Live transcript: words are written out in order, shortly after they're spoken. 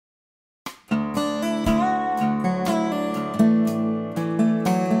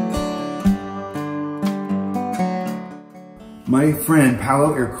My friend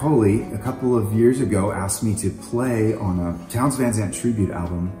Paolo Ercoli, a couple of years ago, asked me to play on a Townes Van Zandt tribute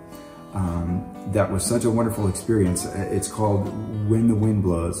album that was such a wonderful experience. It's called When the Wind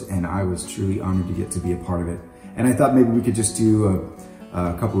Blows, and I was truly honored to get to be a part of it. And I thought maybe we could just do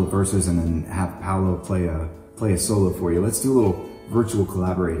a couple of verses and then have Paolo play a solo for you. Let's do a little virtual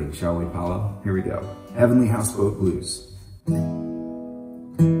collaborating, shall we, Paolo? Here we go. Heavenly Houseboat Blues.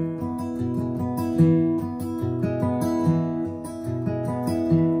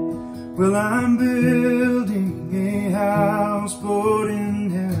 Well, I'm building a houseboat in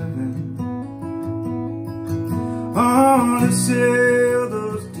heaven, on to sail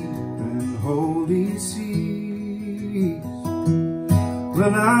those deep and holy seas.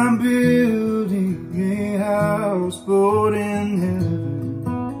 Well, I'm building a houseboat in heaven,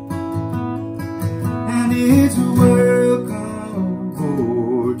 and it's where